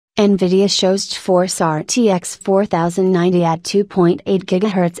NVIDIA shows GeForce RTX 4090 at 2.8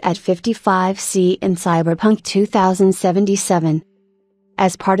 GHz at 55C in Cyberpunk 2077.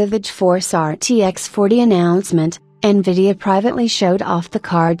 As part of the GeForce RTX 40 announcement, NVIDIA privately showed off the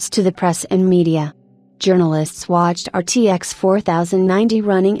cards to the press and media. Journalists watched RTX 4090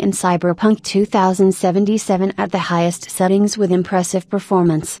 running in Cyberpunk 2077 at the highest settings with impressive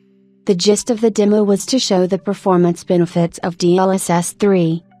performance. The gist of the demo was to show the performance benefits of DLSS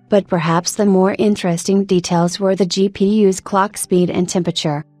 3, but perhaps the more interesting details were the GPU's clock speed and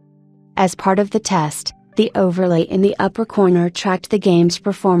temperature. As part of the test, the overlay in the upper corner tracked the game's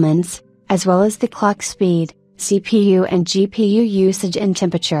performance, as well as the clock speed, CPU and GPU usage and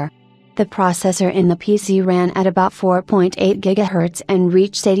temperature. The processor in the PC ran at about 4.8 GHz and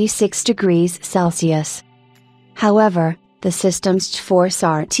reached 86 degrees Celsius. However, the system's GeForce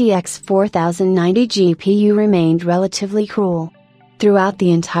RTX 4090 GPU remained relatively cool. Throughout the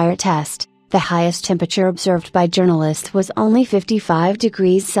entire test, the highest temperature observed by journalists was only 55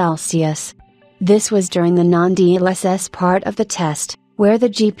 degrees Celsius. This was during the non-DLSS part of the test, where the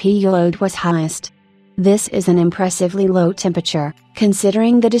GPU load was highest. This is an impressively low temperature,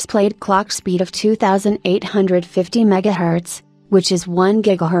 considering the displayed clock speed of 2850 MHz, which is 1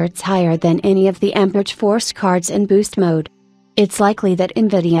 GHz higher than any of the Ampere Force cards in boost mode. It's likely that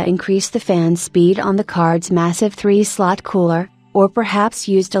NVIDIA increased the fan speed on the card's massive 3-slot cooler, or perhaps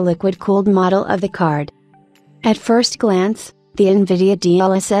used a liquid-cooled model of the card. At first glance, the NVIDIA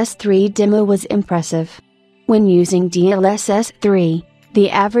DLSS 3 demo was impressive. When using DLSS 3, the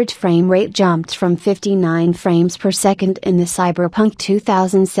average frame rate jumped from 59 frames per second in the Cyberpunk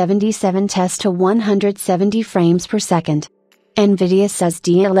 2077 test to 170 frames per second. NVIDIA says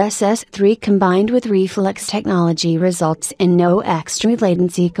DLSS 3 combined with reflex technology results in no extra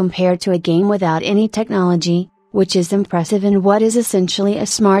latency compared to a game without any technology, which is impressive in what is essentially a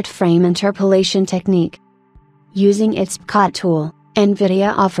smart frame interpolation technique. Using its PCOT tool,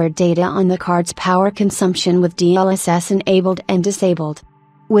 NVIDIA offered data on the card's power consumption with DLSS enabled and disabled.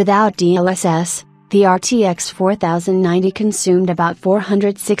 Without DLSS, the RTX 4090 consumed about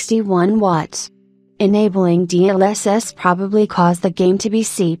 461 watts. Enabling DLSS probably caused the game to be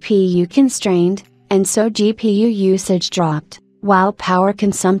CPU constrained, and so GPU usage dropped, while power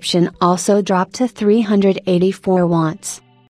consumption also dropped to 384 watts.